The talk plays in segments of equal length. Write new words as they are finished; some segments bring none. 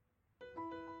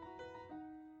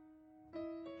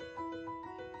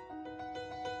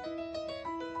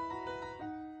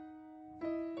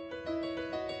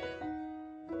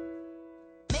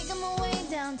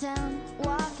downtown,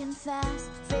 walking fast,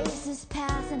 faces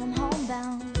pass, and I'm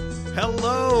homebound.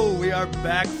 Hello, we are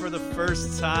back for the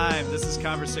first time. This is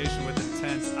Conversation with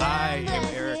Intent. I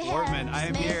am Eric Wortman. I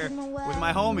am here with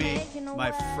my homie,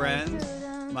 my friend,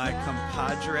 my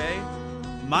compadre,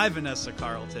 my Vanessa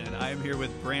Carlton. I am here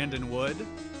with Brandon Wood.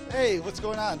 Hey, what's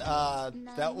going on?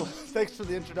 Thanks for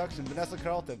the introduction, Vanessa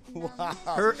Carlton. Wow.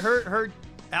 Her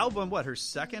album, what? Her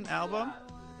second album?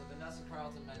 The Vanessa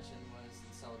Carlton mention was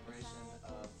in celebration of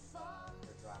her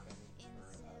dropping her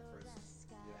first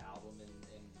album in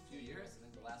a few years. I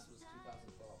think the last was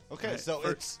 2012. Okay, Right. so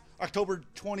it's October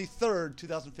 23rd,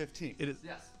 2015. It is.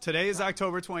 Yes. Today is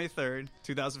October 23rd,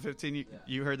 2015.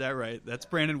 You heard that right. That's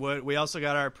Brandon Wood. We also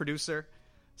got our producer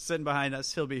sitting behind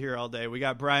us. He'll be here all day. We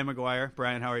got Brian McGuire.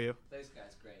 Brian, how are you? Thanks,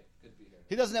 guys. Great. Good to be here.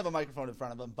 He doesn't have a microphone in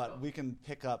front of him, but we can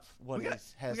pick up what he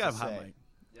has we to got him say. hot mic.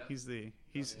 Yep. He's here.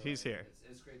 It's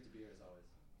great to be here as always.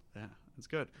 Yeah, that's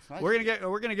good. Nice.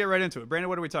 We're gonna get right into it. Brandon,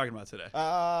 what are we talking about today?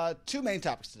 Two main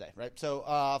topics today, right?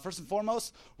 So first and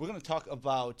foremost, we're going to talk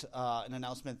about an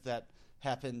announcement that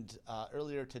happened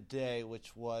earlier today,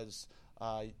 which was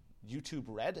YouTube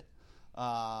Red.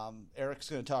 Eric's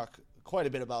going to talk quite a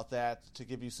bit about that to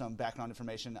give you some background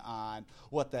information on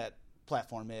what that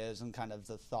platform is and kind of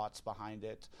the thoughts behind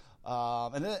it.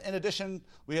 And then in addition,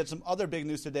 we had some other big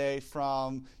news today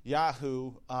from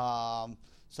Yahoo.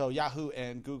 So Yahoo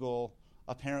and Google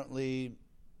apparently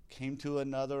came to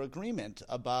another agreement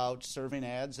about serving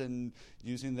ads and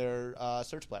using their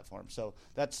search platform. So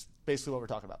that's basically what we're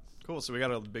talking about. Cool. So we got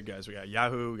all the big guys. We got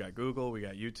Yahoo, we got Google, we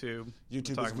got YouTube. YouTube We're is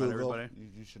talking about Google. everybody.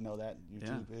 You should know that.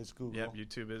 YouTube is Google. Yep,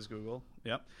 YouTube is Google.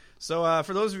 Yep. So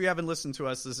for those of you who haven't listened to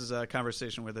us, this is a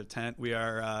Conversation with Intent. We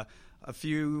are a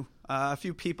few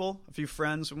people, a few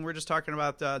friends, and we're just talking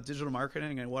about digital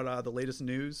marketing and what the latest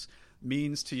news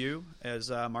means to you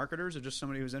as marketers or just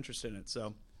somebody who's interested in it.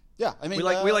 So Yeah, I mean,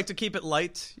 we like to keep it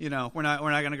light. You know, we're not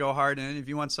going to go hard in. If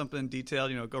you want something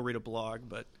detailed, go read a blog,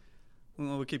 but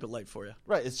we'll keep it light for you.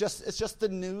 right. It's just the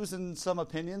news and some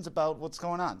opinions about what's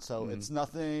going on. So it's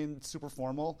nothing super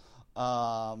formal,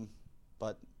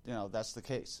 but that's the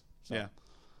case. So. Yeah.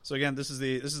 So again, this is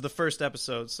the first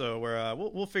episode, so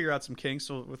we'll figure out some kinks.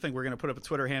 So we think we're going to put up a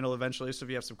Twitter handle eventually. So if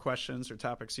you have some questions or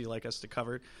topics you'd like us to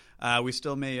cover, we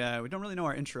still may. We don't really know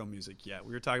our intro music yet.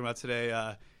 We were talking about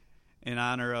today in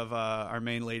honor of our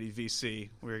main lady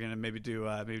VC. We were going to maybe do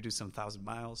some 1,000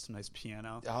 Miles, some nice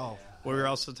piano. Oh. What were we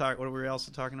also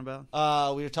talking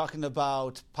about? We were talking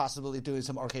about possibly doing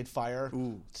some Arcade Fire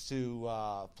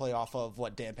to play off of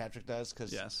what Dan Patrick does,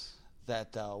 because Yes.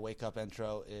 that Wake Up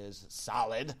intro is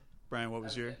solid. Brian, what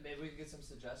was your? Maybe we can get some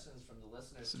suggestions from the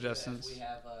listeners. Suggestions. If we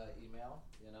have email,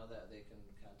 that they can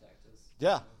contact us.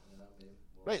 Yeah. Maybe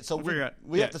we'll Right, so We'll figure it out.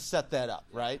 we Yeah. have to set that up,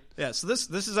 right? Yeah, so this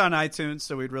is on iTunes,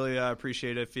 so we'd really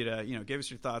appreciate it if you'd give us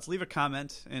your thoughts. Leave a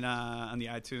comment on the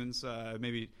iTunes.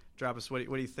 Maybe drop us what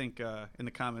do you think in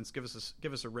the comments. Give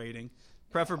us a rating,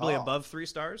 preferably above 3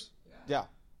 stars. Yeah.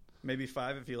 Maybe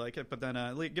 5 if you like it, but then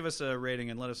give us a rating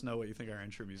and let us know what you think our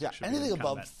intro music Yeah, should be. in anything the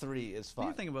above comment. 3 is What do fine.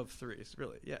 you think above 3 is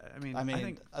really? Yeah, I mean, I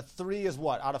think a 3 is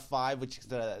what? Out of 5, which you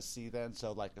consider that a C then?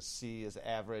 So like a C is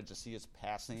average, a C is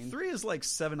passing. 3 is like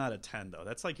 7 out of 10 though.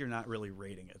 That's like you're not really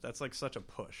rating it. That's like such a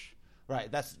push.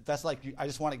 Right, that's like I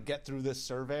just want to get through this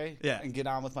survey and get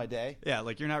on with my day. Yeah,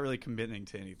 like you're not really committing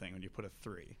to anything when you put a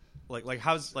 3. Like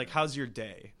how's your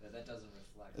day? That doesn't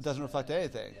reflect. It doesn't reflect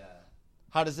anything. Yeah.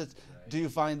 How does it? Do you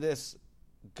find this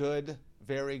good,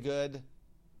 very good,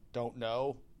 don't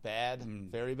know, bad,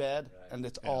 very bad, Right. and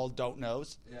it's all don't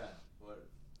knows? Yeah. What?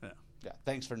 Yeah,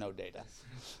 thanks for no data.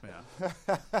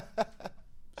 Yeah.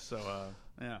 So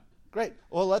yeah. Great.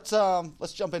 Well, let's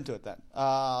jump into it then.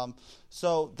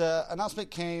 So the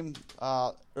announcement came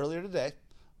earlier today,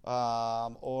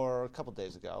 or a couple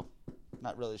days ago.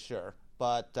 Not really sure,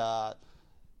 but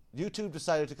YouTube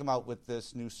decided to come out with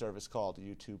this new service called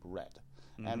YouTube Red.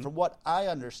 And from what I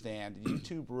understand,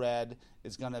 YouTube Red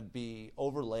is going to be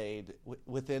overlaid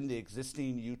within the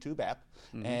existing YouTube app,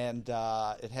 and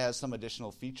it has some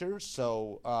additional features.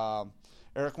 So,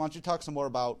 Eric, why don't you talk some more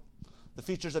about the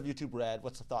features of YouTube Red?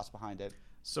 What's the thoughts behind it?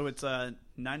 So it's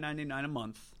 $9.99 a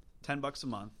month, $10 a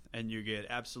month, and you get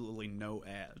absolutely no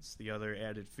ads. The other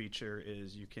added feature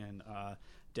is you can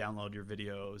download your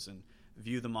videos and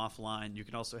view them offline. You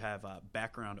can also have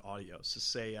background audio. So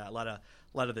say a lot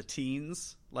of the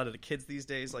teens, a lot of the kids these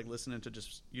days like listening to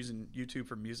just using YouTube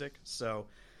for music. So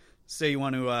say you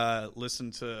want to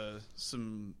listen to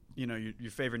some,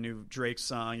 your favorite new Drake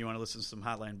song, you want to listen to some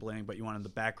Hotline Bling, but you want in the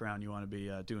background, you want to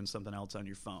be doing something else on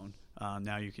your phone.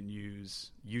 Now you can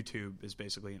use YouTube as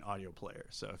basically an audio player.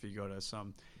 So if you go to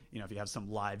some if you have some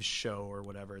live show or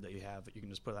whatever that you have, you can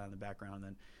just put that in the background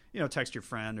and then, text your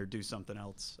friend or do something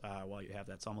else while you have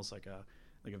that. It's almost like a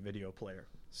video player.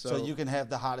 So you can have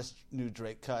the hottest new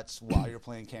Drake cuts while you're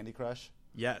playing Candy Crush?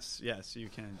 Yes, you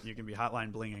can. You can be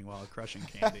hotline blinging while crushing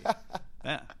candy.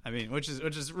 Yeah, I mean, which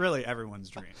is really everyone's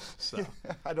dream. So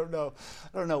I don't know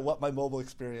what my mobile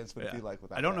experience would be like with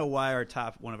that. I don't know why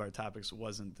one of our topics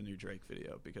wasn't the new Drake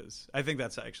video, because I think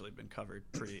that's actually been covered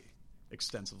pretty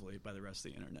extensively by the rest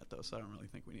of the internet, though. So I don't really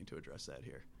think we need to address that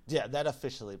here. Yeah, that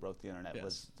officially broke the internet. Yes.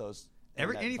 Was those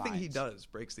anything he vines. does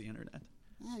breaks the internet.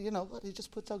 Yeah, you know what? He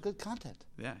just puts out good content.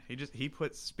 Yeah, he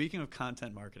puts. Speaking of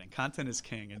content marketing, content is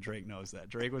king, and Drake knows that.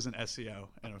 Drake was an SEO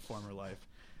in a former life.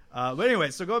 But anyway,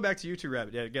 so going back to YouTube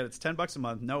Rabbit, again, it's $10 a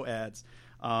month, no ads,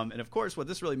 and of course, what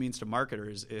this really means to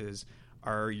marketers is,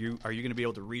 are you going to be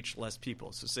able to reach less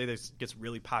people? So say this gets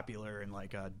really popular in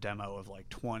like a demo of like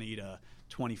 20 to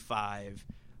 25.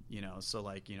 So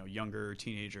like, younger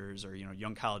teenagers or,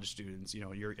 young college students,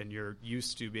 you're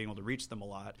used to being able to reach them a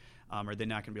lot. Are they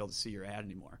not going to be able to see your ad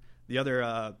anymore? The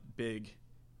other big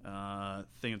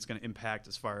thing that's going to impact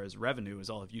as far as revenue is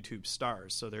all of YouTube's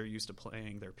stars. So they're used to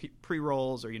playing their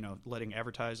pre-rolls or, letting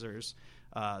advertisers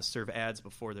serve ads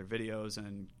before their videos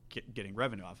and getting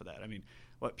revenue off of that. I mean,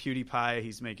 what PewDiePie,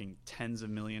 he's making tens of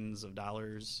millions of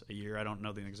dollars a year. I don't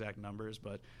know the exact numbers,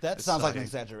 but that sounds like an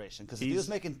exaggeration, because if he was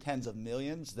making tens of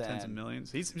millions, then tens of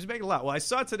millions. He's making a lot. Well, I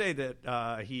saw today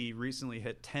that he recently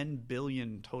hit 10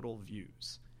 billion total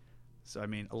views. So I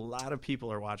mean, a lot of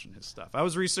people are watching his stuff. I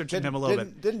was researching him a little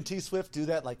bit. Didn't T Swift do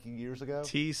that like years ago?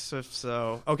 T Swift.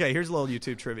 So okay, here's a little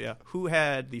YouTube trivia. Who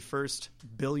had the first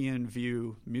billion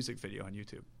view music video on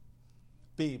YouTube?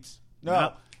 Biebs.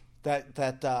 No. That the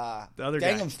other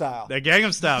Gangnam guy. Style. The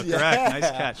Gangnam Style, correct. Yeah.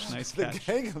 Nice catch. The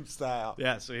Gangnam Style.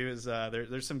 Yeah, so he was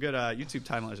there's some good YouTube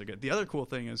timelines are good. The other cool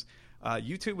thing is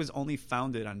YouTube was only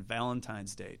founded on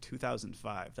Valentine's Day,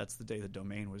 2005. That's the day the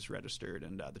domain was registered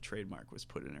and the trademark was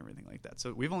put in and everything like that.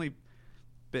 So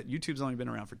YouTube's only been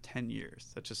around for 10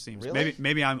 years. That just seems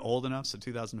maybe I'm old enough, so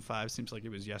 2005 seems like it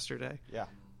was yesterday. Yeah.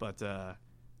 But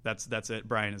that's it.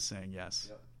 Brian is saying yes.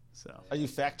 Yep. So are you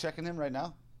fact checking him right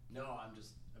now? No, I'm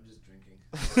just drinking.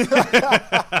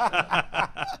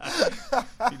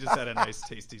 He just had a nice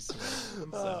tasty swig.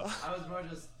 So. I was more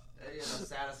just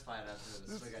satisfied after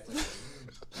the swig I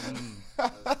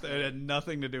took. It had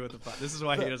nothing to do with the pot. This is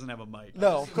why he doesn't have a mic.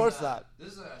 No, of course not.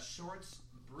 This is a Shorts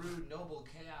Brew Noble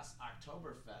Chaos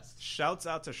Oktoberfest. Shouts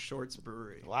out to Shorts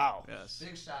Brewery. Wow. Yes.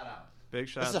 Big shout out. Big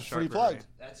shout out That's to a free Short plug. Brewery.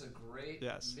 That's a great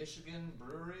Michigan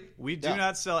brewery. We do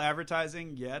not sell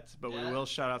advertising yet, but we will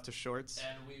shout out to Shorts.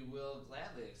 And we will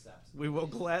gladly accept. We will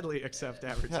gladly accept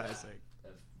advertising.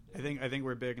 I think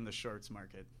we're big in the Shorts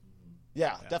market.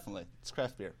 Yeah, definitely. It's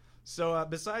craft beer. So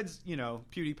besides,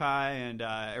 PewDiePie and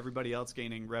everybody else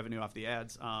gaining revenue off the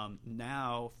ads,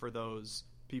 now for those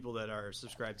people that are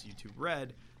subscribed to YouTube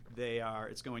Red,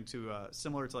 it's going to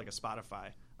similar to like a Spotify.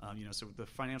 So the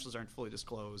financials aren't fully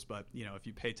disclosed, but if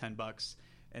you pay $10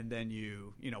 and then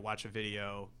you watch a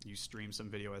video, you stream some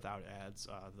video without ads,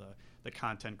 the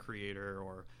content creator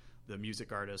or the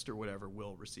music artist or whatever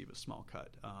will receive a small cut.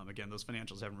 Again, those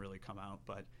financials haven't really come out,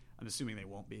 but I'm assuming they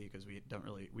won't be because we don't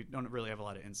really have a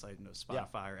lot of insight into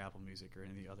Spotify or Apple Music or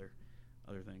any of the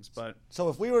other things. But so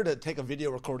if we were to take a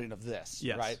video recording of this,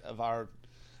 yes. right, of our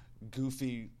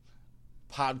goofy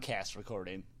podcast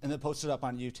recording, and then post it up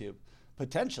on YouTube,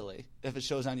 potentially, if it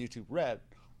shows on YouTube Red,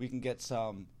 we can get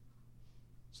some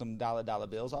dollar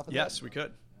bills off of that. Yes, we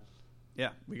could. Yeah,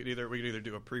 we could either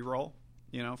do a pre-roll,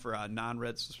 for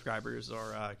non-Red subscribers,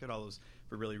 or get all those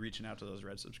for really reaching out to those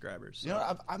Red subscribers.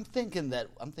 So. I'm thinking that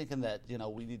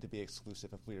we need to be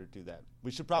exclusive if we were to do that.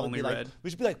 We should probably Only be Red. We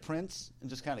should be like Prince and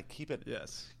just kind of keep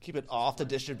it off the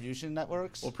distribution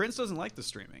networks. Well, Prince doesn't like the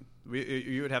streaming.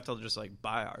 You would have to just like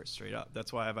buy ours straight up.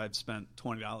 That's why I've spent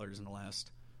 $20 in the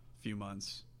last few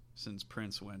months since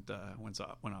Prince went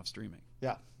off streaming.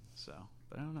 Yeah. So,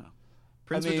 but I don't know.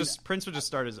 Prince would just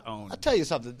start his own. I'll tell you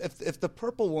something. If the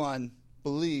purple one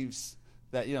believes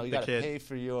that you got to pay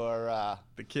for your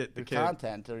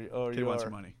content or your wants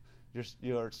your money,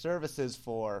 your services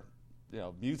for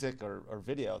music or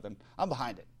video, then I'm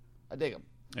behind it. I dig him.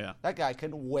 Yeah, that guy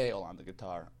can wail on the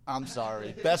guitar. I'm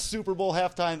sorry, best Super Bowl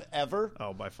halftime ever.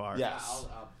 Oh, by far. Yes.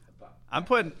 I'm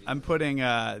putting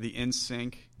the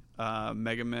NSYNC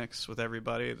mega mix with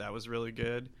everybody. That was really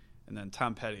good. And then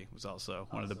Tom Petty was also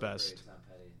one of the best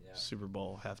Super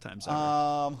Bowl halftimes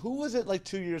ever. Who was it like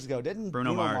 2 years ago? Didn't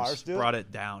Bruno Mars do it? brought it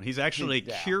down. He's actually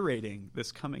curating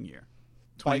this coming year,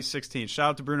 2016.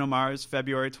 Shout out to Bruno Mars,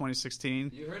 February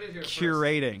 2016. You heard it here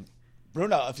curating. First.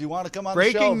 Bruno, if you want to come on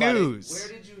Breaking the show, news.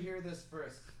 Where did you hear this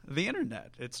first? the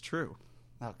internet. It's true.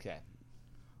 Okay.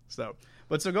 So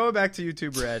going back to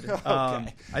YouTube Red,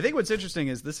 Okay. I think what's interesting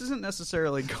is this isn't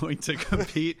necessarily going to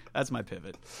compete. That's my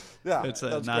pivot. Yeah, It's a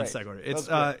that's non great. sequitur.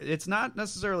 That's It's not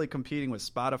necessarily competing with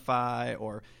Spotify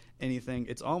or anything.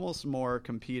 It's almost more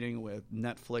competing with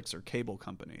Netflix or cable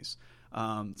companies.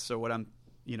 So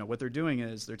what they're doing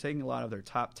is they're taking a lot of their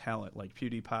top talent like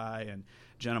PewDiePie and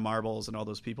Jenna Marbles and all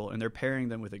those people, and they're pairing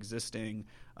them with existing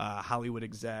Hollywood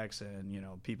execs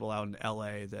and people out in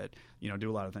LA that do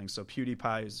a lot of things. So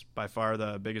PewDiePie is by far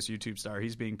the biggest YouTube star.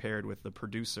 He's being paired with the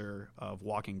producer of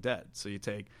Walking Dead. So you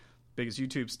take biggest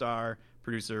YouTube star,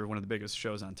 producer, one of the biggest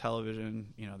shows on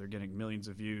television. They're getting millions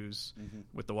of views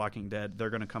with The Walking Dead.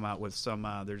 They're going to come out with some.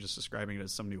 They're just describing it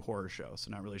as some new horror show. So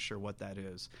not really sure what that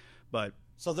is, but.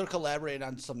 So they're collaborating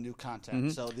on some new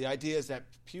content. So the idea is that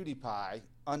PewDiePie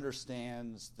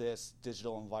understands this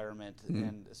digital environment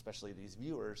and especially these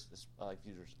viewers, the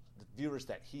viewers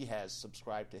that he has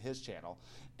subscribed to his channel.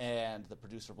 And the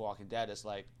producer of Walking Dead is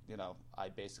like, I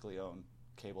basically own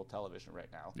cable television right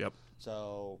now. Yep.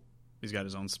 So he's got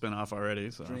his own spinoff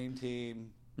already. So Dream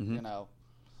Team,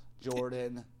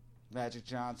 Jordan, Magic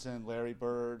Johnson, Larry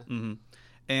Bird.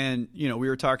 And, we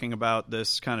were talking about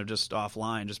this kind of just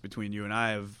offline, just between you and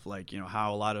I, of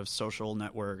how a lot of social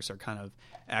networks are kind of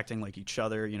acting like each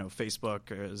other.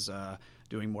 Facebook is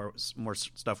doing more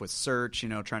stuff with search,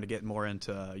 trying to get more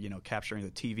into, capturing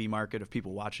the TV market of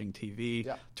people watching TV.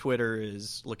 Yeah. Twitter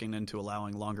is looking into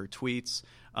allowing longer tweets.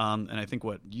 And I think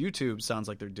what YouTube sounds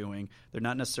like they're doing, they're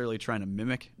not necessarily trying to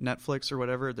mimic Netflix or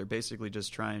whatever. They're basically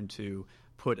just trying to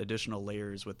put additional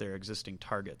layers with their existing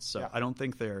targets. So I don't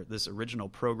think this original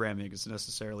programming is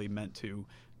necessarily meant to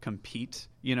compete.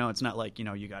 It's not like,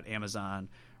 you got Amazon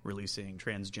releasing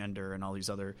Transgender and all these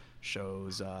other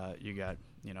shows. You got,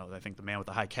 I think The Man with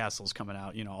the High Castle is coming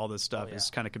out. All this stuff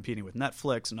is kind of competing with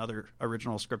Netflix and other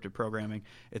original scripted programming.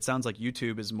 It sounds like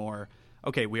YouTube is more,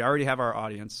 okay, we already have our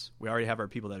audience. We already have our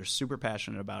people that are super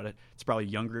passionate about it. It's probably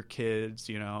younger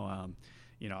kids,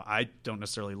 I don't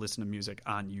necessarily listen to music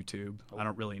on YouTube. I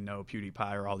don't really know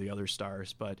PewDiePie or all the other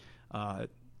stars, but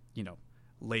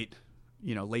late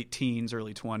teens,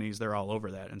 early 20s, they're all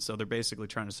over that. And so they're basically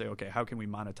trying to say, okay, how can we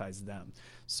monetize them?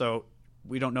 So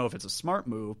we don't know if it's a smart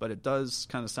move, but it does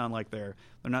kind of sound like they're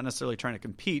not necessarily trying to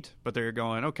compete, but they're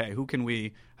going, okay,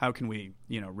 how can we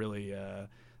really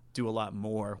do a lot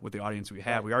more with the audience we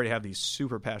have? Right. We already have these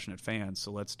super passionate fans,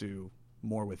 so let's do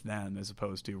more with them as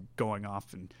opposed to going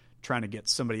off and trying to get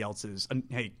somebody else's.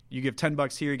 Hey, you give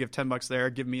 $10 here, you give $10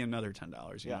 there, give me another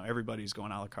 $10. Everybody's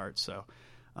going a la carte, so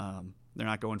they're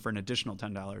not going for an additional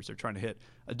 $10. They're trying to hit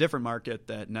a different market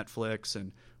that Netflix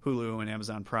and Hulu and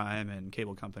Amazon Prime and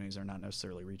cable companies are not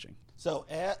necessarily reaching. So,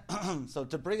 so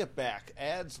to bring it back,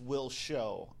 ads will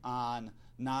show on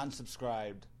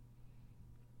non-subscribed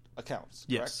accounts.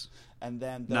 Correct? Yes, and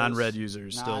then non-red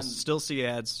users still see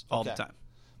ads all the time.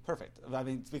 Perfect. I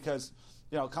mean, because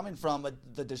coming from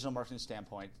the digital marketing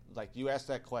standpoint, like you asked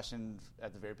that question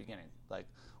at the very beginning, like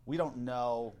we don't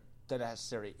know the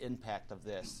necessary impact of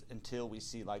this until we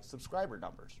see like subscriber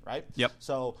numbers, right? Yep.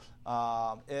 So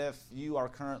if you are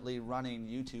currently running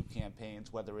YouTube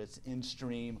campaigns, whether it's in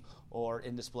stream or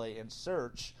in display in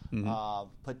search,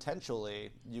 potentially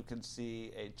you can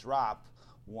see a drop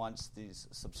once these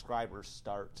subscribers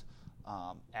start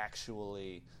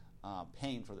actually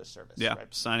paying for this service. Yeah, right?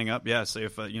 Signing up. Yeah, so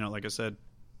if like I said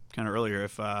kind of earlier,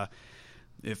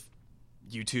 if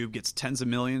YouTube gets tens of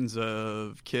millions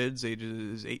of kids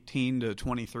ages 18 to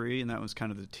 23, and that was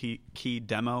kind of the key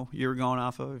demo you were going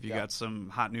off of. If you got some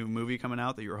hot new movie coming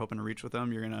out that you were hoping to reach with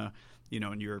them, you're gonna,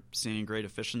 and you're seeing great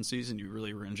efficiencies, and you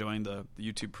really were enjoying the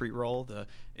YouTube pre-roll, the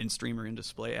in-stream or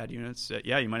in-display ad units.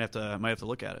 Yeah, you might have to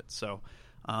look at it. So.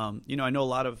 I know a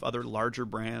lot of other larger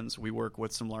brands. We work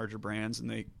with some larger brands, and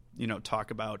they, talk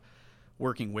about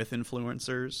working with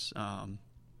influencers.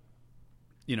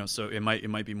 So it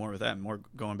might be more with that, more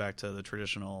going back to the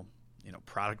traditional,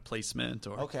 product placement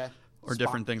or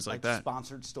different things like that.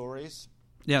 Sponsored stories.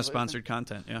 Yeah, sponsored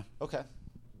content. Yeah. Okay,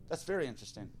 that's very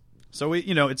interesting. So we,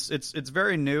 it's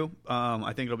very new.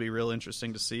 I think it'll be real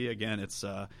interesting to see. Again, it's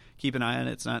keep an eye on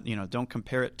it. It's not, don't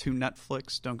compare it to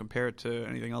Netflix. Don't compare it to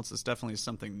anything else. It's definitely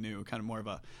something new, kind of more of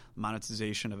a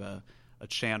monetization of a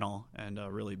channel, and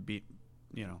really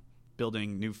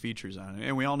building new features on it.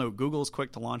 And we all know Google's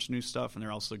quick to launch new stuff, and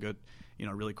they're also good,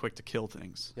 really quick to kill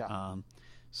things. Yeah.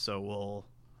 So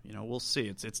we'll see.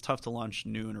 It's tough to launch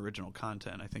new and original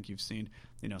content. I think you've seen,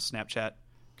 Snapchat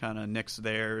kind of nix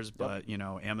theirs, but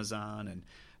Amazon and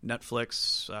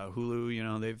Netflix,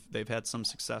 Hulu, they've had some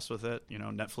success with it.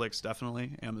 Netflix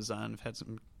definitely, Amazon have had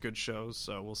some good shows,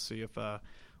 so we'll see if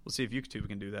we'll see if YouTube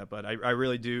can do that. But I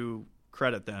really do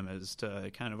credit them as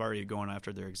to kind of already going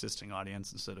after their existing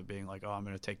audience instead of being like, oh, I'm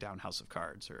going to take down House of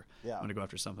Cards or I'm going to go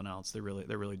after something else. They're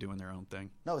really doing their own thing.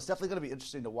 No, it's definitely going to be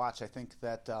interesting to watch. I think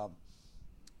that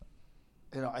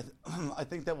I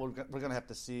think that we're going to have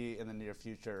to see in the near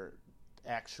future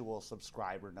actual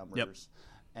subscriber numbers,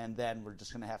 and then we're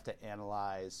just going to have to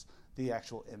analyze the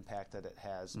actual impact that it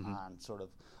has on sort of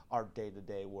our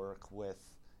day-to-day work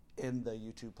within the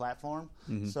YouTube platform.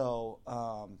 So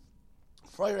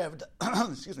for all your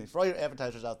for all your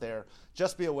advertisers out there,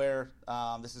 just be aware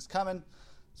this is coming.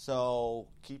 So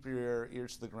keep your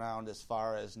ears to the ground as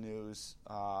far as news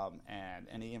and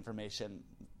any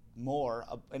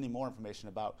more information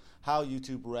about how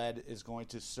YouTube Red is going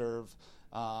to serve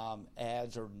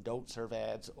ads or don't serve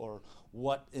ads, or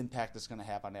what impact it's going to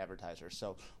have on advertisers.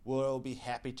 So we'll be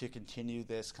happy to continue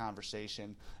this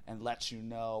conversation and let you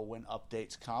know when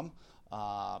updates come.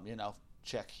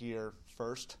 Check here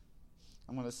first.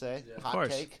 I'm going to say hot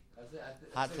take.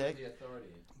 Hot take. The authority.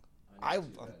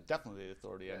 I'm definitely the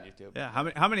authority on YouTube. Yeah.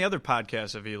 How many other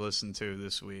podcasts have you listened to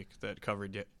this week that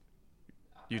covered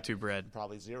YouTube Red?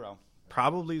 Probably zero.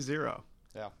 Probably zero.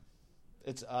 Yeah.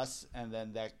 It's us and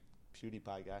then that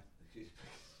PewDiePie guy.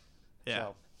 Yeah.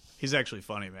 So. He's actually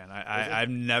funny, man. I've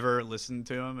never listened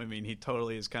to him. I mean, he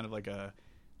totally is kind of like a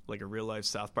real life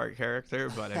South Park character,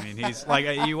 but I mean, he's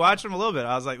like, you watch him a little bit.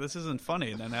 I was like, this isn't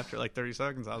funny. And then after like 30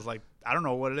 seconds, I was like, I don't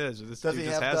know what it is. This dude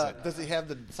just has it. Does he have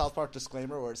the South Park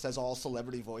disclaimer where it says all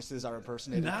celebrity voices are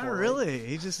impersonated? Not really.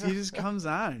 He just comes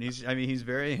on. And he's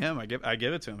very him. I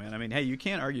give it to him, man. I mean, hey, you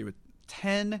can't argue with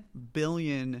 10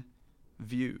 billion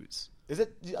views. Is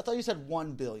it? I thought you said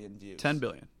 1 billion views. 10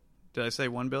 billion. Did I say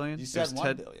 1 billion? You said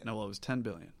 1 billion. No, well, it was 10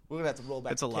 billion. We're gonna have to roll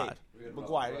back. It's a lot.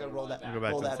 McGuire, you gotta roll that. Go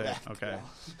back roll to that the back. tape. Okay.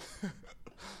 Yeah.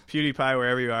 PewDiePie,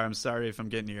 wherever you are, I'm sorry if I'm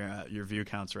getting your view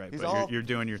counts right, but you're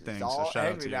doing your thing. He's so all shout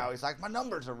out angry to you. now. He's like, my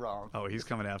numbers are wrong. Oh, he's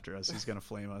coming after us. He's gonna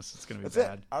flame us. It's gonna be That's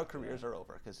bad. it. Our careers are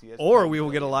over because he is. Or we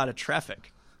will get a lot of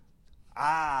traffic.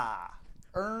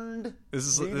 Earned.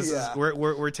 This is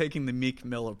we're taking the Meek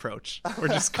Mill approach. We're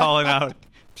just calling out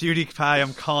PewDiePie.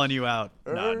 I'm calling you out.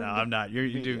 No, I'm not.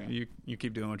 You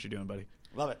keep doing what you're doing, buddy.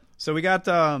 Love it. So we got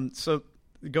so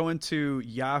going to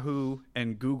Yahoo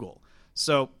and Google.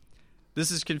 So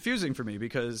this is confusing for me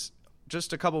because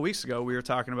just a couple weeks ago we were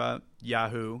talking about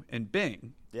Yahoo and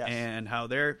Bing and how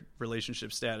their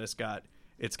relationship status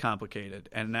it's complicated,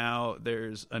 and now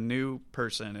there's a new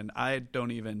person, and I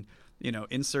don't even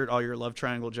insert all your love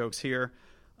triangle jokes here.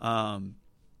 Brandon,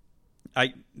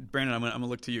 I'm gonna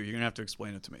look to you. You're gonna have to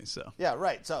explain it to me. So yeah,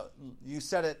 right. So you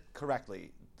said it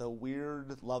correctly. The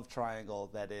weird love triangle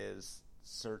that is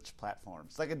search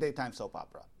platforms. It's like a daytime soap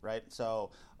opera, right?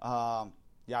 So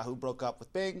Yahoo broke up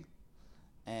with Bing,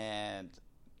 and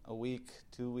a week,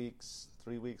 2 weeks,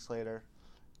 3 weeks later,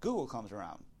 Google comes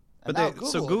around. And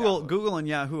Google and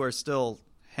Yahoo are still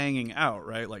hanging out,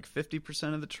 right? Like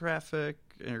 50% of the traffic,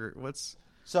 or what's?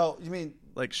 So you mean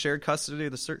like shared custody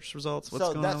of the search results? What's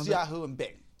going on? So that's Yahoo and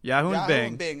Bing. Yahoo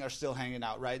and Bing are still hanging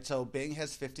out, right? So Bing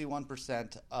has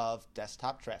 51% of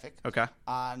desktop traffic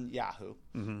on Yahoo.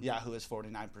 Mm-hmm. Yahoo has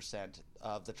 49%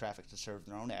 of the traffic to serve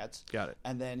their own ads. Got it.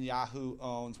 And then Yahoo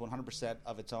owns 100%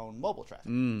 of its own mobile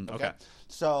traffic. Okay.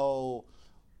 So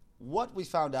what we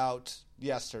found out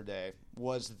yesterday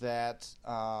was that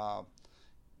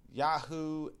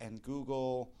Yahoo and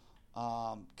Google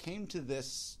came to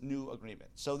this new agreement.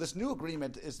 So this new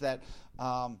agreement is that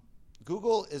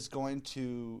Google is going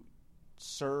to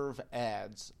serve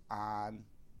ads on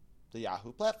the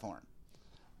Yahoo platform,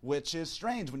 which is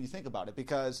strange when you think about it,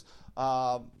 because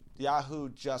Yahoo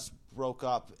just broke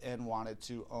up and wanted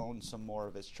to own some more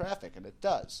of its traffic, and it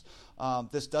does.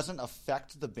 This doesn't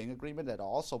affect the Bing agreement at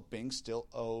all, so Bing still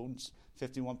owns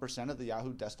 51% of the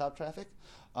Yahoo desktop traffic.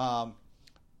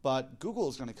 But Google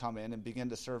is going to come in and begin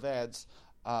to serve ads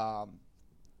on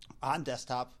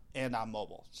desktop and on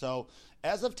mobile. So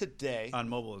as of today, on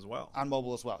mobile as well. On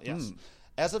mobile as well, yes.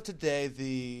 As of today,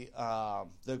 the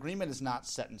agreement is not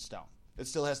set in stone. It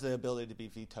still has the ability to be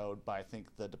vetoed by, I think,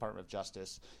 the Department of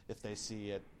Justice if they see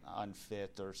it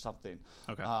unfit or something.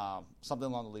 Okay. Something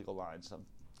along the legal lines.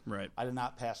 Right. I did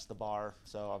not pass the bar,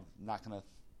 so I'm not going to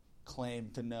claim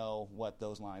to know what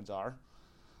those lines are.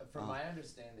 From my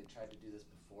understanding, they tried to do this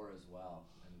before as well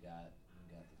and got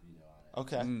the veto on it.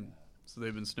 Okay. So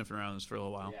they've been sniffing around this for a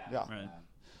little while. Yeah. Right.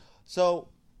 So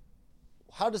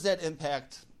how does that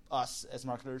impact us as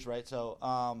marketers, right?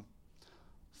 So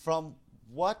from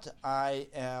what I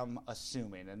am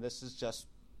assuming, and this is just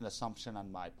an assumption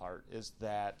on my part, is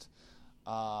that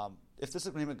if this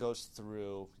agreement goes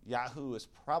through, Yahoo is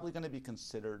probably going to be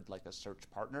considered like a search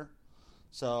partner.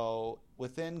 So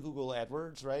within Google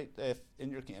AdWords, right, if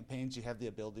in your campaigns you have the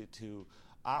ability to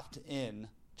opt in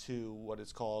to what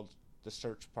is called the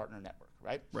Search Partner Network,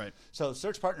 right? Right. So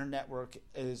Search Partner Network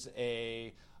is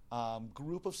a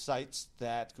group of sites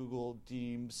that Google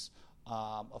deems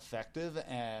effective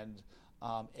and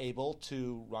able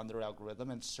to run their algorithm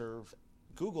and serve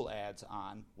Google ads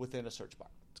on within a search bar.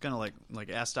 It's kind of like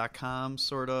Ask.com,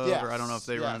 sort of, Yes. or I don't know if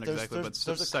they run it There's- exactly, but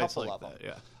there's a sites couple like of them. that,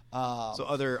 yeah. So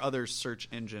other search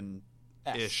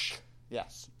engine-ish,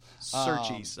 Yes.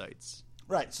 searchy sites.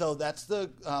 Right. So that's the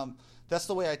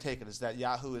way I take it, is that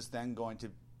Yahoo is then going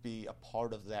to be a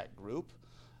part of that group.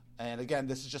 And again,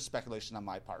 this is just speculation on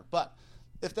my part. But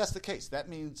if that's the case, that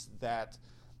means that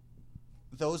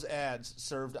those ads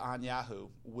served on Yahoo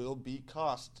will be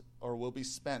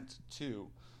spent to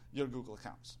your Google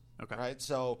accounts. Okay. Right?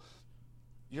 So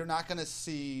you're not going to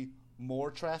see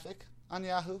more traffic on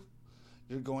Yahoo.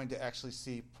 You're going to actually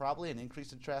see probably an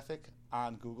increase in traffic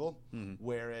on Google,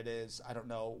 where it is, I don't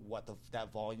know what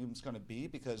that volume is going to be,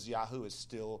 because Yahoo is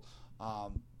still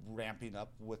ramping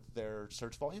up with their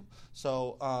search volume.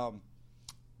 So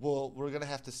we're going to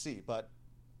have to see. But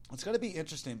it's going to be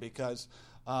interesting because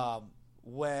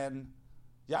when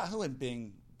Yahoo and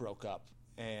Bing broke up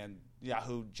and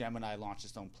Yahoo Gemini launched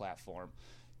its own platform,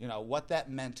 what that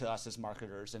meant to us as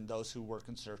marketers and those who work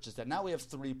in search is that now we have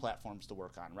 3 platforms to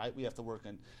work on, right? We have to work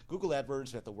in Google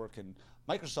AdWords, we have to work in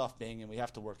Microsoft Bing, and we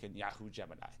have to work in Yahoo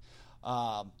Gemini.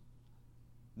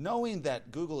 Knowing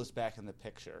that Google is back in the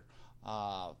picture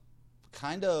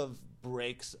kind of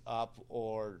breaks up,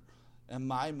 or in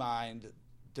my mind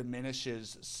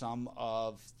diminishes some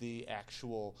of the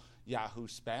actual Yahoo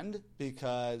spend,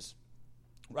 because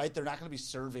right, they're not going to be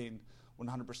serving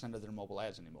 100% of their mobile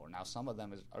ads anymore. Now some of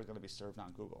them are going to be served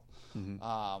on Google,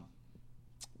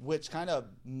 which kind of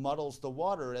muddles the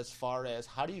water as far as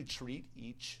how do you treat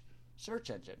each search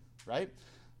engine, right?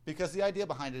 Because the idea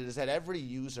behind it is that every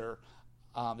user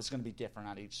is going to be different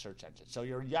on each search engine. So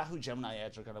your Yahoo Gemini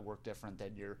ads are going to work different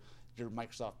than your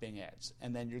Microsoft Bing ads,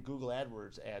 and then your Google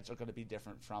AdWords ads are going to be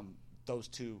different from those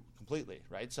two completely,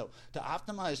 right? So to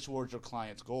optimize towards your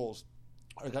client's goals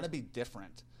are going to be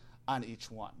different on each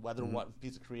one, whether one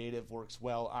piece of creative works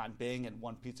well on Bing and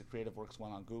one piece of creative works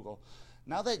well on Google.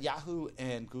 Now that Yahoo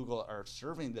and Google are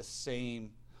serving the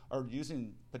same, or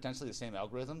using potentially the same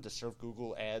algorithm to serve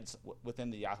Google ads within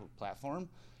the Yahoo platform,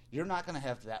 you're not going to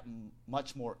have that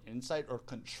much more insight or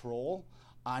control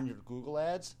on your Google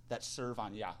ads that serve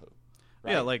on Yahoo.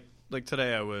 Right? Yeah, like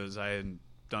today I hadn't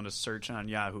done a search on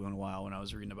Yahoo in a while when I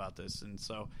was reading about this, and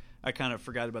so I kind of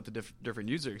forgot about the different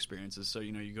user experiences. So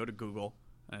you go to Google,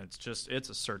 and it's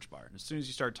a search bar. And as soon as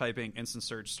you start typing, instant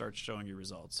search starts showing you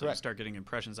results. So Correct. you start getting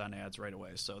impressions on ads right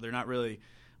away. So they're not really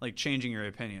like changing your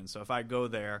opinion. So if I go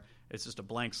there, it's just a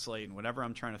blank slate, and whatever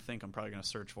I'm trying to think I'm probably going to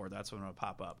search for, that's when it'll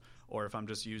pop up. Or if I'm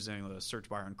just using the search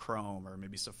bar in Chrome or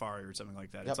maybe Safari or something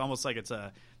like that, it's almost like it's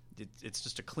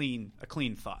just a clean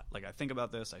thought. Like I think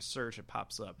about this, I search, it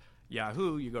pops up.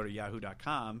 Yahoo, you go to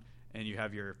yahoo.com and you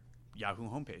have your Yahoo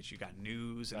homepage. You got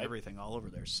news and everything all over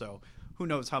there. So who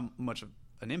knows how much of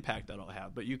an impact that'll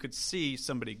have. But you could see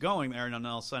somebody going there and then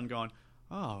all of a sudden going,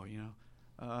 oh,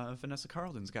 Vanessa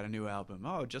Carlton's got a new album.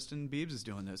 Oh, Justin Bieber's is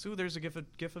doing this. Ooh, there's a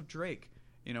gif of Drake.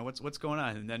 What's going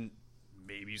on? And then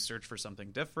maybe you search for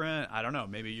something different. I don't know.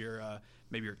 Maybe your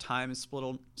time is split a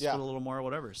little more or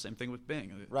whatever. Same thing with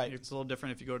Bing. Right. It's a little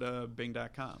different if you go to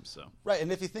Bing.com. So right,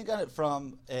 and if you think of it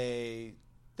from an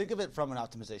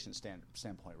optimization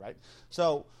standpoint, right?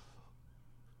 So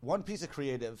one piece of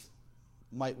creative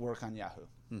might work on Yahoo,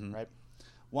 right?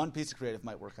 One piece of creative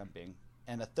might work on Bing,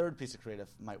 and a third piece of creative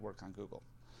might work on Google.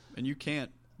 And you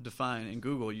can't define in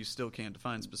Google. You still can't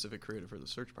define specific creative for the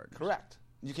search partners. Correct.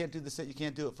 You can't do you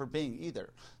can't do it for Bing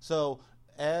either. So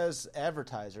as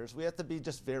advertisers, we have to be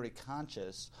just very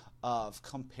conscious of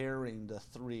comparing the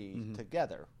three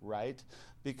together, right?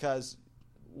 Because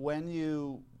when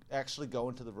you actually go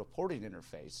into the reporting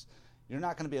interface, you're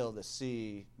not going to be able to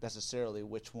see necessarily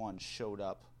which one showed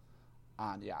up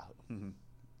on Yahoo.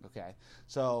 Okay,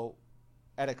 so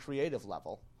at a creative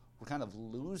level, we're kind of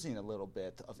losing a little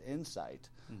bit of insight,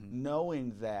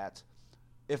 knowing that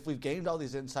if we've gained all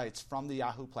these insights from the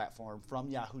Yahoo platform, from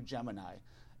Yahoo Gemini,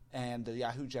 and the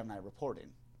Yahoo Gemini reporting,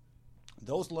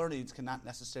 those learnings cannot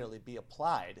necessarily be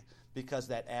applied because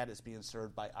that ad is being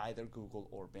served by either Google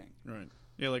or Bing. Right.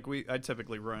 Yeah, I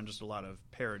typically run just a lot of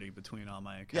parity between all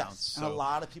my accounts. Yes, and a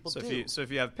lot of people do. So if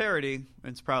you have parity,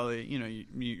 it's probably,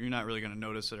 you're not really going to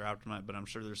notice it or optimize, but I'm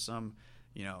sure there's some,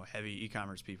 heavy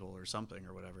e-commerce people or something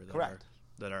or whatever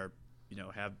that are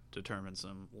have determined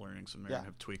some learning somewhere and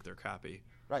have tweaked their copy.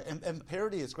 Right, and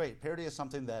parity is great. Parity is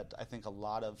something that I think a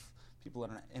lot of people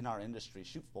in our industry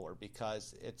shoot for,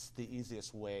 because it's the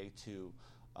easiest way to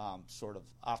sort of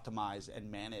optimize and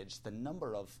manage the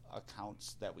number of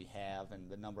accounts that we have and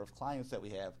the number of clients that we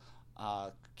have,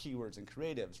 keywords and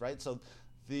creatives, right? So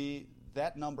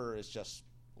that number is just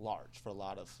large for a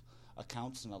lot of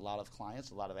accounts and a lot of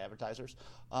clients, a lot of advertisers.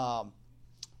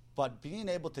 But being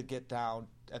able to get down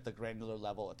at the granular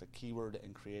level, at the keyword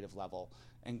and creative level,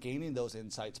 and gaining those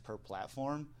insights per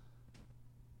platform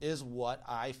is what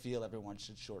I feel everyone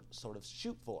should sort of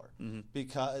shoot for,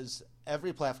 because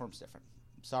every platform's different.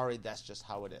 Sorry, that's just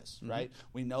how it is, right?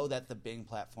 We know that the Bing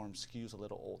platform skews a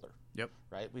little older. Yep.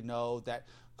 Right? We know that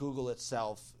Google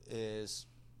itself is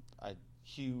a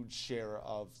huge share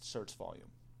of search volume.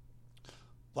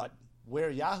 But where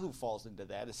Yahoo falls into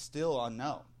that is still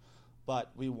unknown.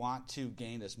 But we want to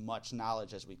gain as much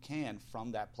knowledge as we can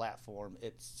from that platform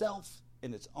itself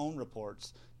in its own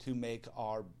reports to make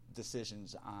our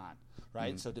decisions on,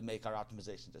 right? So to make our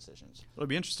optimization decisions. It'll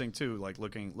be interesting too, like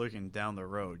looking down the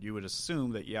road. You would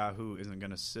assume that Yahoo isn't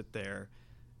going to sit there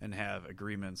and have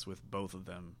agreements with both of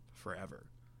them forever.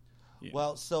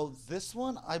 Well, so this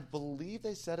one, I believe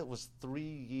they said it was 3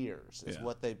 years is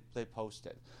what they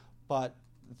posted. But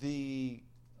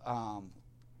now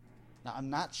I'm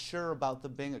not sure about the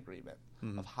Bing agreement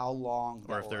of how long,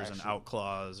 or if there's an out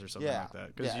clause or something like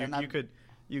that. Because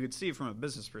you could see from a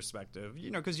business perspective,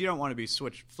 because you don't want to be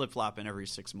flip flopping every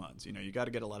 6 months. You got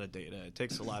to get a lot of data. It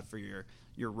takes a lot for your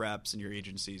reps and your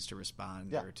agencies to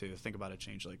respond or to think about a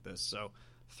change like this. So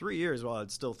 3 years, while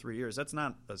it's still 3 years, that's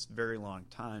not a very long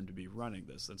time to be running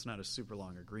this. That's not a super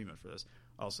long agreement for this.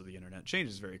 Also, the internet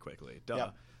changes very quickly.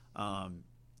 Duh.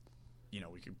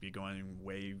 We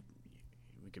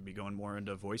could be going more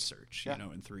into voice search,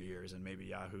 in 3 years, and maybe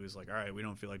Yahoo is like, all right, we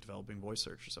don't feel like developing voice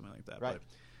search or something like that. Right. But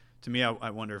to me, I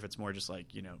wonder if it's more just like,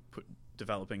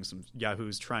 developing some,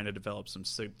 Yahoo's trying to develop some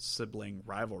sibling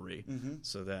rivalry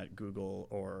so that Google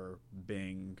or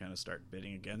Bing kind of start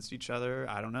bidding against each other.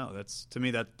 I don't know. To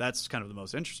me, that's kind of the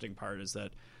most interesting part, is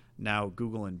that now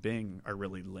Google and Bing are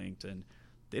really linked, and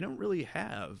they don't really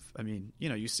have,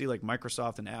 you see like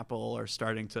Microsoft and Apple are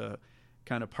starting to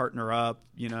kind of partner up,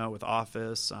 with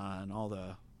Office on all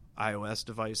the iOS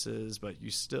devices, but you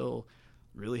still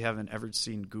really haven't ever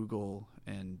seen Google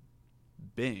and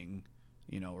Bing,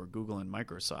 or Google and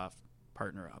Microsoft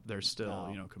partner up. They're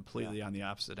still, completely on the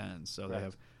opposite ends. So they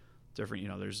have different,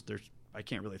 there's I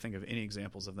can't really think of any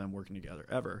examples of them working together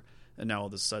ever. And now all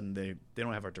of a sudden they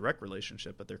don't have a direct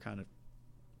relationship, but they're going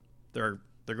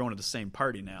to the same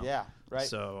party now. Yeah, right.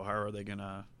 So how are they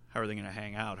gonna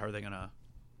hang out? How are they gonna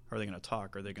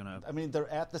talk? Are they gonna? They're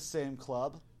at the same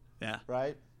club. Yeah.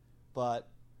 Right, but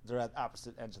they're at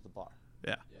opposite ends of the bar.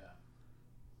 Yeah.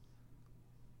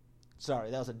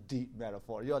 Sorry, that was a deep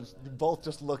metaphor. You both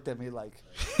just looked at me like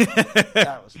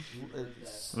that was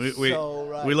so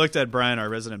right. We looked at Brian, our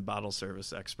resident bottle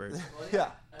service expert. Well, yeah.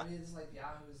 It's like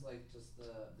Yahoo's like just the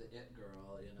it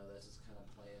girl, that's just kind of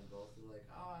playing both. Like,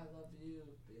 oh, I love you,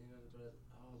 but Google, this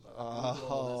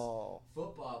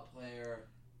football player,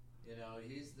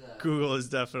 he's the Google is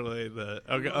definitely the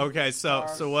okay. So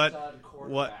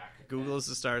what? Google is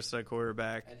the star-stud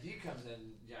quarterback, and he comes in.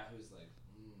 Yahoo's like,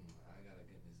 I gotta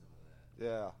get me some of that. Yeah,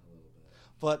 a little bit.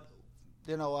 But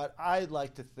you know what? I'd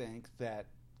like to think that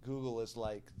Google is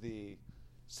like the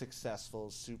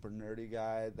successful, super nerdy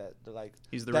guy that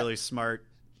he's the really smart.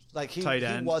 Like tight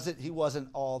end. He wasn't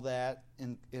all that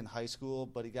in high school,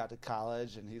 but he got to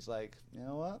college and he's like, you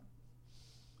know what?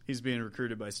 He's being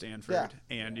recruited by Stanford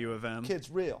and U of M. Kid's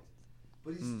real.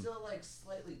 But he's still like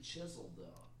slightly chiseled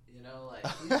though.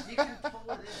 He can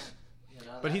pull it in.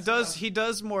 But he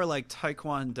does more like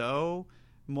Taekwondo,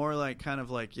 more like kind of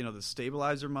like, the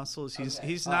stabilizer muscles.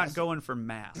 He's not going for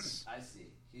mass. I see.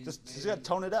 He's got to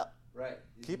tone it up. Right.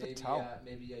 Keep it toned.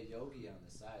 Maybe a yogi on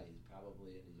the side. He's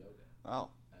probably into yoga. Oh.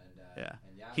 And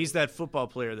He's that football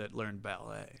player that learned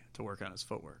ballet to work on his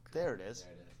footwork. There it is.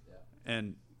 Yeah.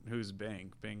 And who's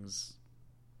Bing? Bing was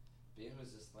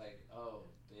just like, oh,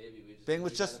 baby, Bing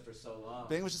was it just for so long.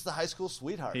 Bing was just the high school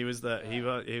sweetheart. He was the he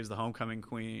was the homecoming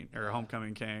queen or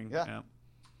homecoming king. Yeah.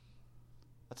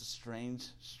 That's a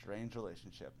strange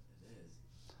relationship. It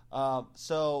is.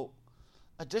 So,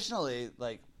 additionally,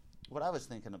 like what I was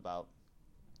thinking about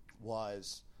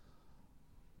was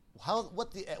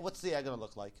what's the ad going to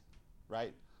look like,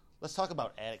 right? Let's talk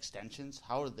about ad extensions.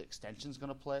 How are the extensions going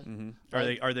to play? Mm-hmm.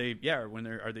 Right? Are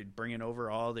they bringing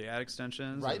over all the ad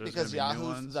extensions? Right, because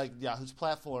Yahoo's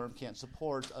platform can't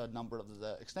support a number of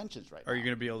the extensions right now. Are you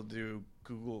going to be able to do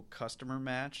Google Customer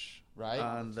Match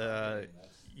on the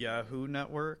Yahoo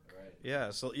network? Right.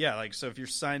 Yeah. So if you're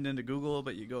signed into Google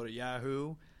but you go to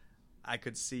Yahoo, I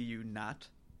could see you not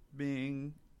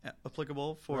being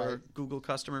applicable for Google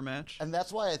Customer Match. And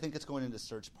that's why I think it's going into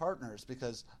search partners,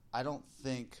 because I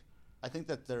think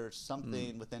that there's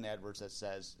something within AdWords that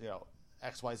says,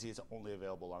 XYZ is only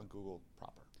available on Google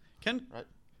proper.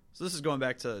 So this is going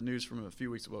back to news from a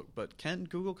few weeks ago, but can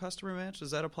Google Customer Match,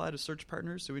 does that apply to search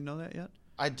partners? Do we know that yet?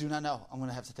 I do not know. I'm going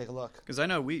to have to take a look. Because I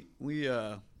know we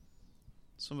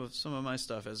some of my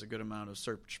stuff has a good amount of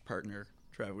search partner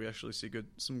traffic. We actually see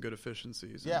some good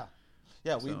efficiencies.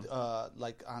 Yeah, we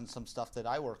like on some stuff that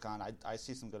I work on, I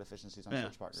see some good efficiencies on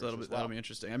search partners. So that'll be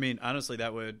interesting. I mean, honestly,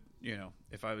 that would,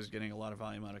 if I was getting a lot of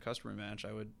volume out of Customer Match,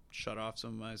 I would shut off some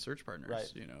of my search partners. Right.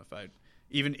 If I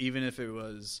even if it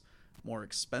was more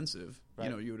expensive,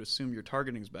 you would assume your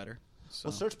targeting's better. So.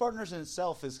 Well, search partners in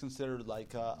itself is considered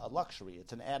like a luxury.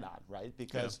 It's an add-on, right?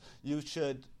 Because you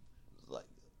should,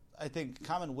 I think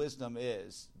common wisdom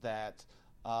is that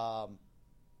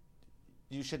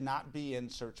you should not be in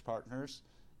search partners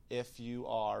if you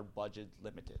are budget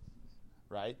limited,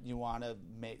 right? You want to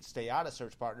stay out of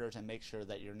search partners and make sure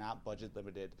that you're not budget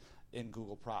limited in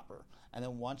Google proper. And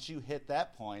then once you hit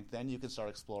that point, then you can start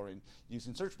exploring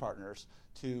using search partners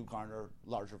to garner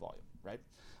larger volume, right?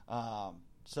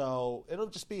 So it'll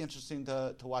just be interesting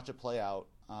to watch it play out.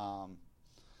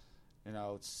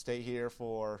 Stay here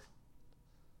for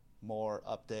more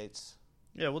updates.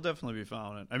 Yeah, we'll definitely be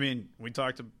following it. I mean, we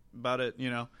talked about it,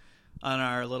 on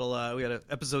our little, we had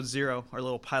episode 0, our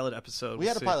little pilot episode. We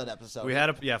had a pilot episode. We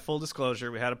had full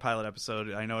disclosure, we had a pilot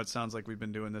episode. I know it sounds like we've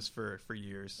been doing this for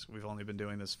years. We've only been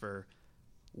doing this for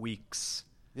weeks.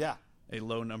 Yeah. A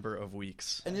low number of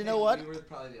weeks. And you know what? We were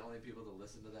probably the only people to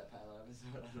listen to that pilot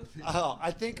episode.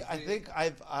 I think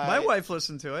I've my wife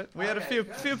listened to it. We had a few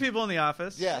people in the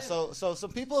office. Yeah, so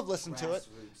some people have listened to it,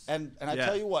 and I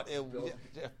tell you what,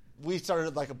 we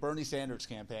started like a Bernie Sanders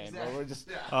campaign where we're just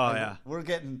we're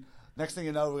getting. Next thing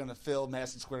you know, we're going to fill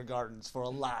Madison Square Gardens for a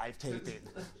live taping.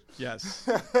 Yes.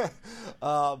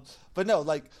 But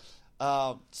no,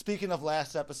 speaking of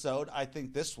last episode, I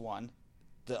think this one,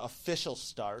 the official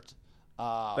start.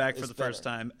 Back for the first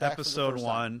time. Episode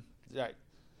 1. Right.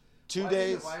 2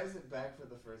 days. Why is it back for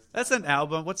the first time? That's an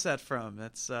album. What's that from?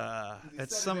 That's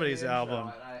somebody's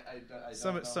album.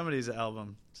 Somebody's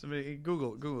album. Somebody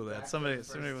Google that. Back somebody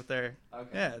with their. Okay.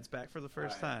 Yeah, it's back for the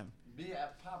first time.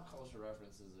 Pop culture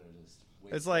references are just.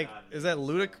 It's like, is that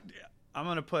Ludacris? I'm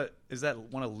gonna put. Is that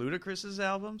one of Ludacris's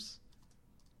albums?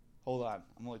 Hold on,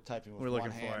 I'm only typing with We're one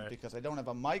looking for hand it. because I don't have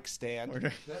a mic stand.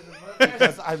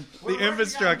 Because the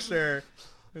infrastructure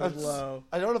is low.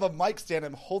 I don't have a mic stand.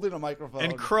 I'm holding a microphone.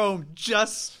 And Chrome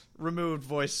just removed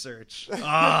voice search. The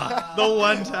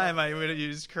one time I would have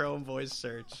used Chrome voice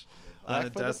search on a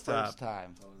desktop. The first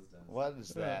time. What is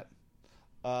that?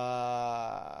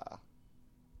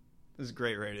 This is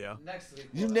great radio. Next week.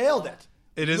 You nailed it.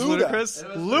 It is Luda. Ludacris.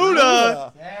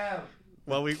 Luda. Damn.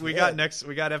 Well, we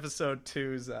got episode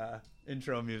 2's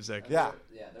intro music. Yeah.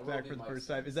 Back for the first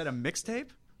time. Is that a mixtape?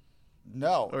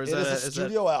 No, Or is it that is a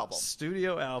studio album.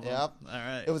 Studio album. Yep. All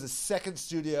right. It was a second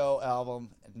studio album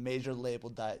and major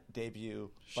label debut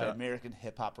by American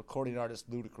hip hop recording artist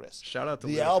Ludacris. Shout out to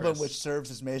the Ludacris. album, which serves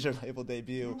as major label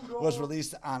debut, was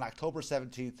released on October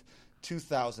 17th,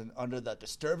 2000, under the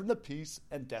Disturbing the Peace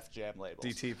and Def Jam labels.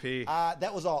 DTP.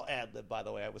 That was all ad-lib, by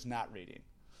the way. I was not reading.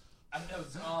 I know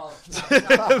it's all.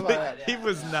 He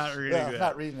was not reading Yeah, that.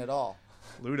 not reading at all.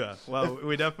 Luda. Well,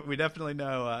 we definitely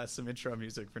know some intro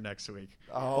music for next week,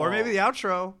 Oh. or maybe the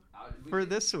outro for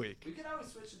this week. We could always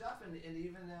switch it up, and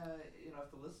even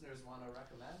if the listeners want to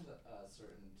recommend a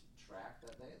certain track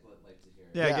that they'd like to hear.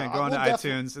 Yeah, again, go on to we'll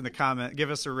iTunes in the comment, give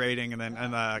us a rating, and then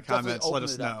in the comments let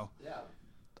us know. Yeah.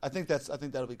 I think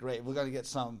that'll be great. We're gonna get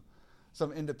some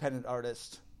independent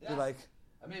artist. Yeah. Be like,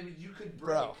 I mean, you could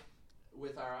break Bro.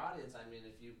 with our audience. I mean,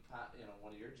 if you pop,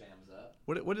 one of your jams up.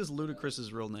 What is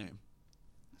Ludacris's real name?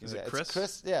 Is it Chris? It's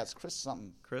Chris. Yeah, it's Chris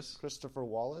something. Chris? Christopher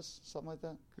Wallace, something like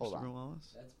that. Hold Christopher on.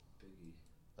 Wallace? That's Biggie.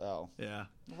 Oh, Yeah.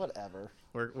 whatever.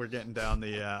 We're getting down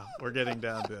the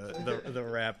the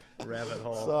rabbit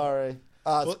hole. Sorry.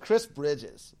 It's Chris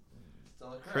Bridges.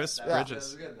 Still a Chris That Bridges.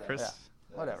 was good, though. Chris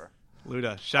Yeah, whatever.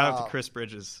 Luda. Shout out to Chris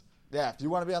Bridges. Yeah, if you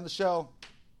want to be on the show,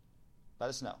 let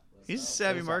us know. He's a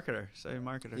savvy marketer.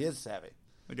 He is savvy.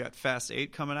 We got Fast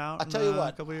 8 coming out I'll tell you in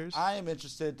what, a couple years. I am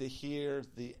interested to hear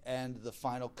the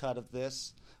final cut of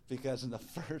this, because in the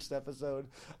first episode,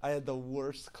 I had the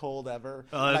worst cold ever.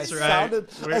 Oh, that's and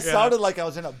right. I sounded like I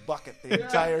was in a bucket the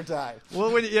entire time.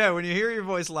 Well, when you hear your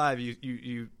voice live,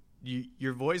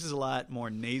 your voice is a lot more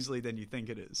nasally than you think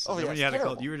it is. So Oh, then yeah, when you had a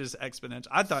terrible. cold, you were just exponential.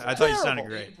 I thought you sounded Terrible.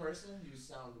 great. In person, you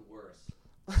sound worse.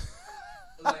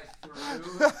 Like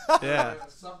through Yeah.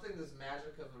 something, this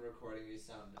magic of the recording, you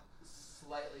sound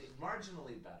slightly,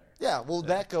 marginally better. Yeah, well,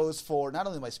 that goes for not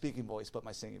only my speaking voice, but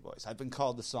my singing voice. I've been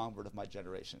called the songbird of my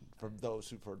generation for those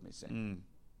who've heard me sing.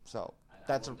 So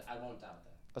I won't doubt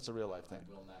that. That's a real life thing.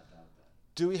 I will not doubt that.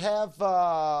 Do we have,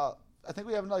 I think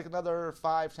we have like another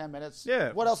 5-10 minutes.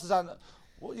 Yeah. What else is on?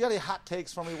 Well, you got any hot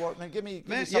takes for me, Wortman? Give me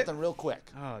something real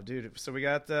quick. Oh, dude. So we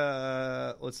got,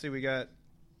 let's see, we got,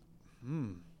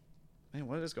 man,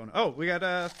 what is going on? Oh, we got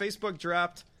Facebook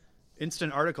dropped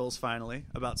instant articles finally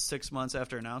about 6 months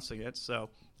after announcing it. So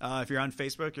if you're on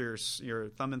Facebook, you're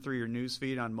thumbing through your news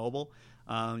feed on mobile.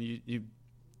 You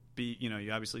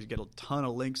obviously get a ton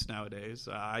of links nowadays.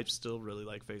 I still really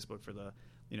like Facebook for the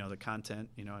content.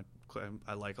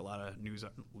 I like a lot of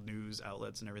news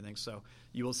outlets and everything. So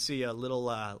you will see a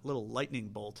little lightning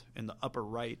bolt in the upper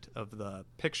right of the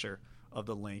picture of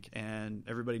the link, and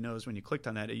everybody knows when you clicked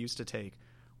on that, it used to take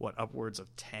upwards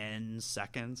of 10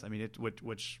 seconds. I mean,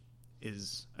 which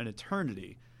is an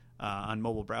eternity on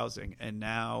mobile browsing, and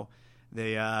now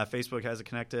Facebook has it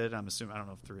connected. I'm assuming, I don't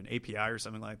know, through an API or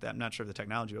something like that. I'm not sure of the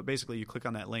technology, but basically you click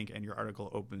on that link and your article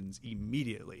opens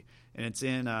immediately, and it's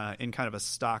in kind of a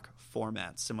stock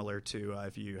format, similar to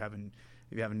if you have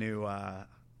a new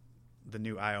the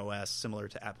new iOS, similar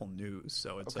to Apple News.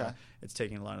 So it's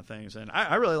taking a lot of things, and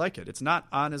I really like it. It's not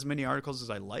on as many articles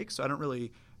as I like, so I don't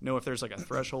really know if there's like a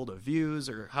threshold of views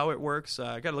or how it works.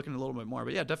 I got to look into a little bit more,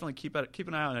 but yeah, definitely keep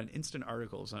an eye on instant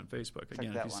articles on Facebook.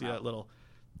 Again, if you see that little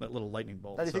lightning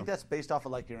bolt. Now, do you think that's based off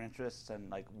of like your interests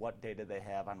and like what data they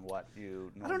have on what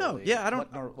you normally, I don't know.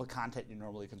 Yeah, what content you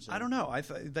normally consume? I don't know.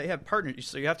 They have partners,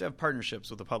 so you have to have partnerships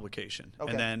with the publication.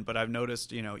 Okay. But I've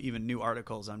noticed, even new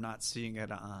articles, I'm not seeing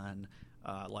it on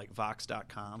like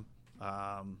Vox.com.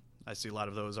 I see a lot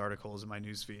of those articles in my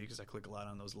newsfeed because I click a lot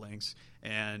on those links,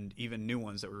 and even new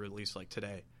ones that were released like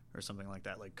today or something like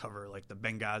that, like cover like the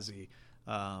Benghazi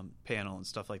panel and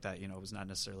stuff like that. It was not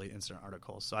necessarily instant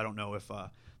articles. So I don't know if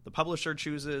the publisher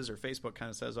chooses or Facebook kind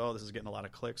of says, oh, this is getting a lot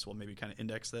of clicks, we'll maybe kind of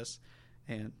index this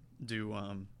and do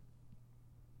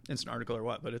instant article or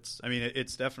what. But it's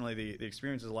definitely the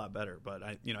experience is a lot better. But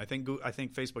I think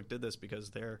Facebook did this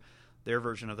because their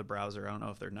version of the browser, I don't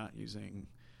know if they're not using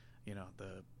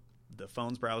the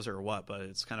phone's browser or what, but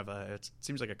it's kind of it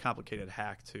seems like a complicated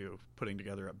hack to putting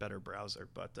together a better browser.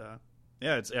 But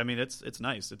yeah, it's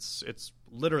nice. It's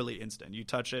literally instant. You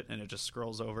touch it and it just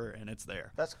scrolls over and it's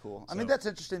there. That's cool. I mean, that's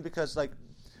interesting because like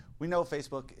we know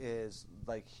Facebook is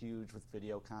like huge with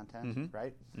video content,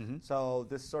 right? Mm-hmm. So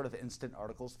this sort of instant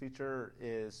articles feature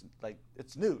is like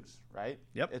it's news, right?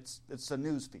 Yep. It's a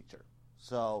news feature.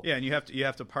 So yeah, and you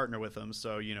have to partner with them.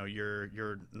 So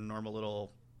your normal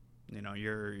little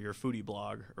your foodie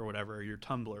blog or whatever, your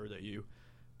Tumblr that you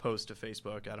post to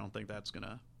Facebook, I don't think that's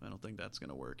gonna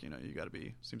work.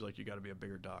 Seems like you got to be a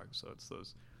bigger dog. So it's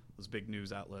those big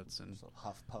news outlets and so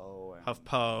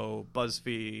HuffPo,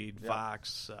 BuzzFeed, yep.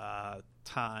 Vox,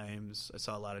 Times. I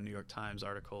saw a lot of New York Times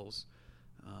articles.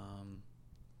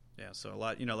 So a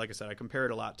lot. Like I said, I compare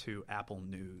it a lot to Apple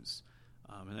News.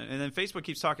 And then Facebook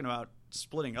keeps talking about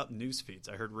splitting up news feeds.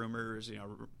 I heard rumors,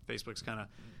 Facebook's kind of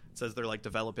says they're like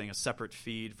developing a separate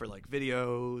feed for like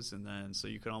videos, and then so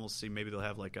you can almost see maybe they'll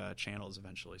have like channels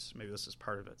eventually. So maybe this is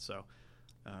part of it. So,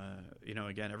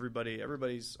 again,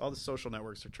 everybody's all the social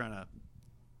networks are trying to,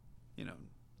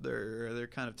 they're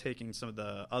kind of taking some of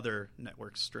the other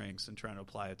network strengths and trying to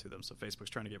apply it to them. So Facebook's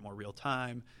trying to get more real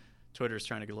time. Twitter's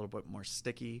trying to get a little bit more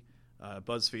sticky.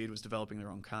 BuzzFeed was developing their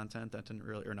own content. That didn't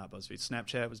really, or not BuzzFeed,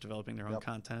 Snapchat was developing their own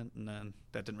content, and then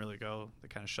that didn't really go. They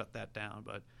kind of shut that down.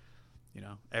 But,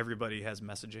 everybody has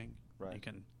messaging. Right. You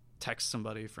can text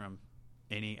somebody from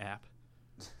any app.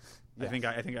 Yes. I think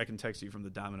I can text you from the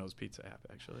Domino's Pizza app,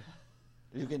 actually.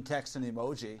 You can text an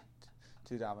emoji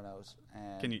to Domino's.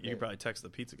 And you can probably text the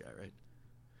pizza guy, right?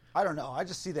 I don't know. I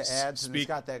just see the ads, and it's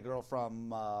got that girl from,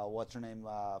 what's her name,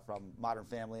 from Modern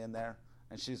Family in there.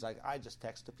 And she's like, I just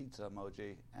text a pizza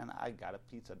emoji, and I got a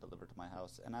pizza delivered to my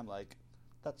house. And I'm like,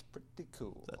 that's pretty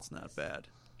cool. That's not bad.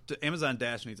 Amazon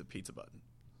Dash needs a pizza button.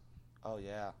 Oh,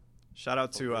 yeah. Shout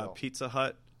out to Pizza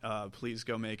Hut. Please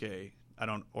go make I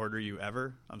don't order you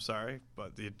ever. I'm sorry,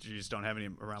 but you just don't have any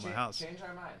around my house. Change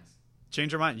our minds.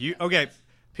 Change our mind. Okay,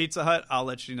 Pizza Hut, I'll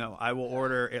let you know. I will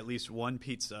order at least one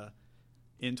pizza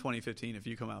in 2015 if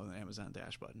you come out with an Amazon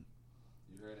Dash button.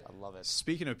 I love it.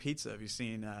 Speaking of pizza, have you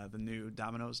seen the new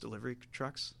Domino's delivery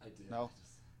trucks? I did. No.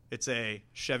 It's a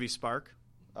Chevy Spark.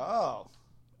 Oh.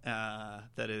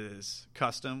 That is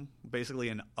custom, basically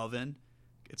an oven.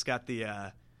 It's got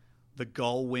the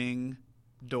gull wing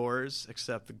doors,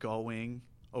 except the gull wing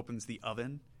opens the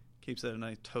oven, keeps it at a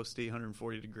nice toasty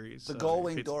 140 degrees. The gull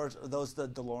wing doors, are those the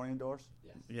DeLorean doors?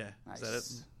 Yes. Yeah. Nice.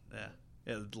 Is that it? Yeah.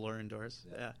 Yeah, the DeLorean doors.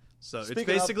 Yeah. So Speaking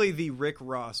it's basically the Rick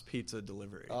Ross pizza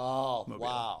delivery. Oh, mobile.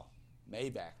 wow.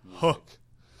 Maybach Huh.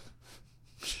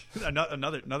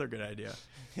 music. another good idea.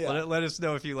 Yeah. Let us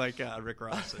know if you like Rick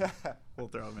Ross. And we'll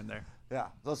throw him in there. Yeah.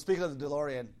 So speaking of the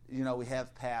DeLorean, we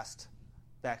have passed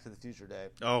Back to the Future Day.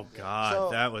 Oh God, So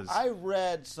that was. I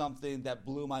read something that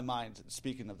blew my mind.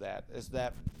 Speaking of that, is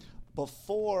that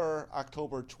before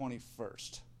October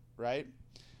 21st, right?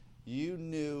 You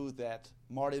knew that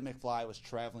Marty McFly was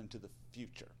traveling to the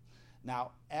future.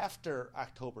 Now, after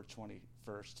October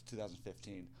 21st,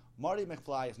 2015, Marty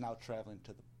McFly is now traveling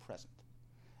to the present.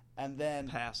 And then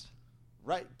Past.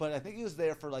 Right, but I think he was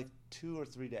there for like 2 or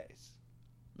 3 days.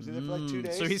 Was he there for like 2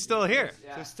 days? So he's still here.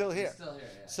 So he's still here. He's still here,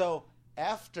 yeah. So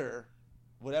after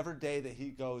whatever day that he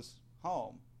goes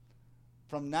home,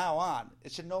 from now on,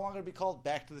 it should no longer be called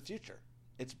Back to the Future.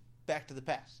 It's Back to the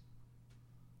Past.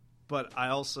 But I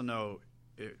also know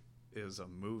it is a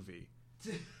movie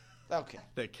Okay.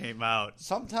 that came out.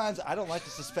 Sometimes I don't like to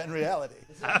suspend reality.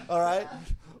 All right?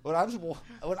 When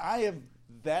I am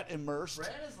that immersed.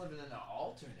 Brad is living in an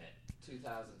alternate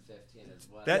 2015 as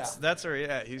well. That's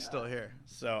where he's still here.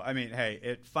 So I mean, hey,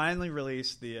 it finally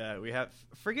released the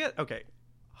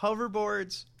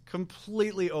hoverboards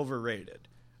completely overrated.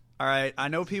 All right, I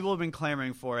know people have been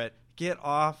clamoring for it. Get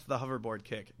off the hoverboard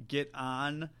kick. Get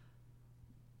on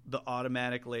the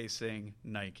automatic lacing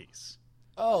Nikes.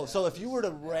 Oh, so if you were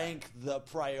to rank the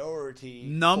priority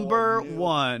Number for new-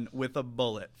 one with a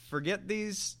bullet. Forget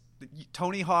these.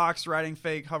 Tony Hawk's riding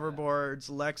fake hoverboards.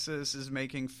 Lexus is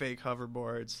making fake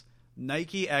hoverboards.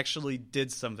 Nike actually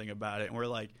did something about it, and we're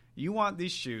like, you want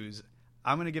these shoes?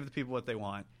 I'm going to give the people what they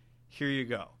want. Here you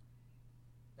go.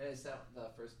 They sent the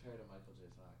first pair to Michael J.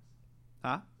 Fox.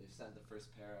 Huh? They sent the first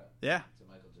pair Yeah. to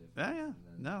Michael J. Fox. Yeah, yeah. and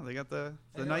then- No, they got the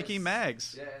And Nike it's-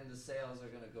 mags. Yeah, and the sales are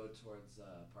going to go towards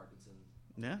Parkinson.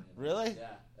 Yeah. Really? Yeah,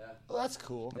 yeah. Well, that's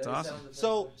cool. That's Yeah, they awesome. sell the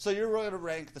So, first so you're going to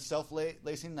rank the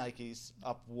self-lacing Nikes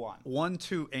up 1, 1,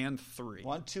 2, and 3.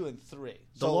 1, 2, and 3.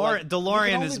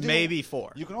 DeLorean is maybe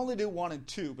 4. You can only do 1 and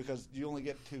 2 because you only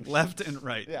get 2. Left shoes. and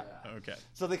right. Yeah. Okay.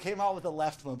 So they came out with the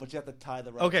left one, but you have to tie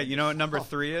the right. Okay, one. you know what number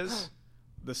 3 is?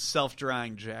 The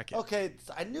self-drying jacket. Okay,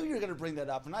 I knew you were going to bring that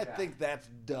up, and I think that's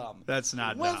dumb. That's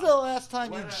not When's dumb. the last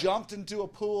time you When I- jumped into a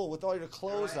pool with all your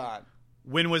clothes Right. on?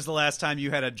 When was the last time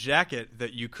you had a jacket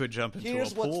that you could jump into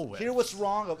Here's a pool with? Here's what's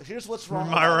wrong. Here's what's wrong.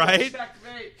 Am I about that. right?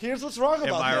 Checkmate. Here's what's wrong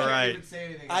about I that. right? You didn't say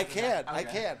anything I after can't. that. I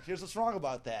Okay. can't. Here's what's wrong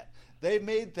about that. They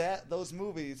made those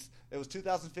movies. It was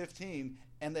 2015,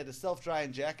 and they had a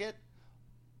self-drying jacket.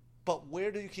 But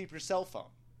where do you keep your cell phone?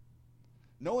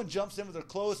 No one jumps in with their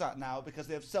clothes on now because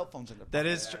they have cell phones in their That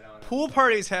pockets. is I true. know. Pool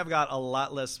parties have got a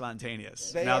lot less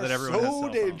spontaneous They now are that everyone has so cell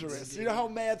phones. dangerous. You know how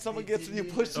mad someone gets when you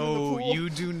push them in the Oh, pool?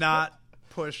 you do not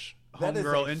push That is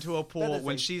homegirl a- into a that pool is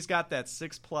when a- she's got that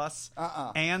 6 Plus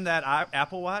Uh-uh. and that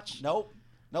Apple Watch. Nope.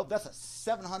 That's a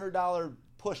 $700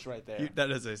 push right there. That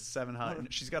is a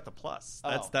 700. She's got the Plus.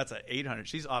 That's a 800.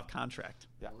 She's off contract.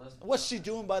 Yeah. Unless- What's she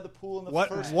doing by the pool in the What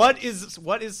first what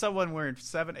place? is someone wearing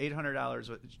 $800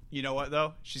 with? You know what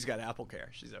though? She's got Apple Care.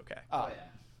 She's okay. Oh, Oh, yeah.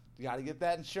 you got to get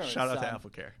that insurance. Shout out to son. Apple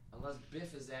Care. Unless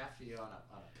Biff is after you on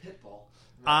a pit bull.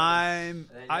 I'm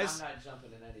Then I I'm s- not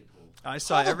jumping in any pool. I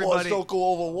saw Hoverboards everybody. don't go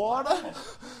over water.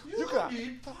 You got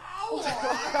need power.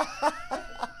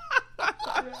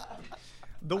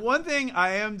 The one thing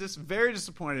I am just very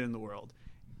disappointed in the world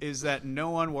is that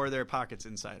no one wore their pockets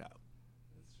inside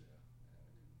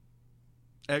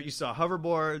out. You saw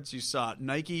hoverboards, you saw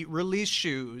Nike release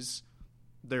shoes.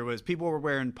 There was people were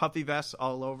wearing puffy vests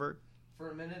all over. For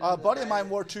a minute. A buddy of mine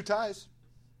wore 2 ties.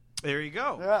 There you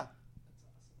go. Yeah.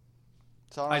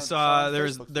 I saw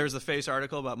there's a Face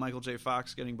article about Michael J.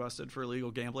 Fox getting busted for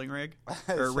illegal gambling ring.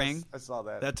 I saw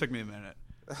that. That took me a minute.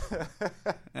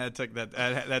 That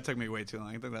took me way too long.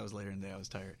 I think that was later in the day. I was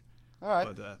tired. All right.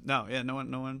 But no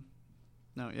one.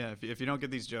 No, yeah. If you don't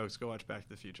get these jokes, go watch Back to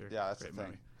the Future. Yeah, that's Great the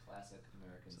thing. movie. Classic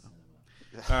American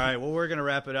cinema. All right. Well, we're gonna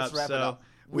wrap it up. Let's wrap so it up.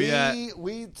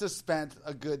 We just spent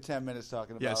a good 10 minutes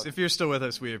talking about. yes, if you're still with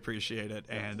us, we appreciate it,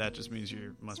 and that just means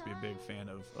you must be a big fan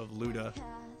of Luda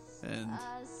and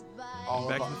all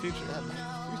Back about- to the Future.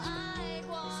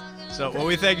 Yeah. So, well,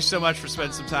 we thank you so much for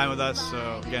spending some time with us.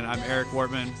 So, again, I'm Eric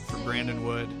Wortman for Brandon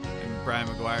Wood and Brian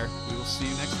McGuire. We will see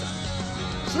you next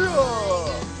time. See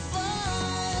ya!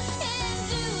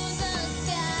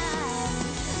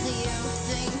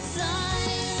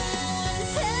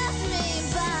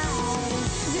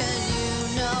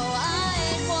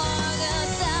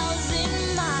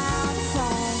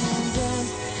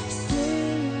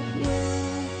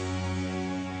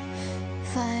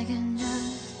 If I can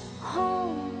just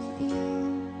hold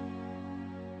you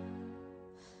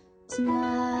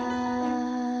smile.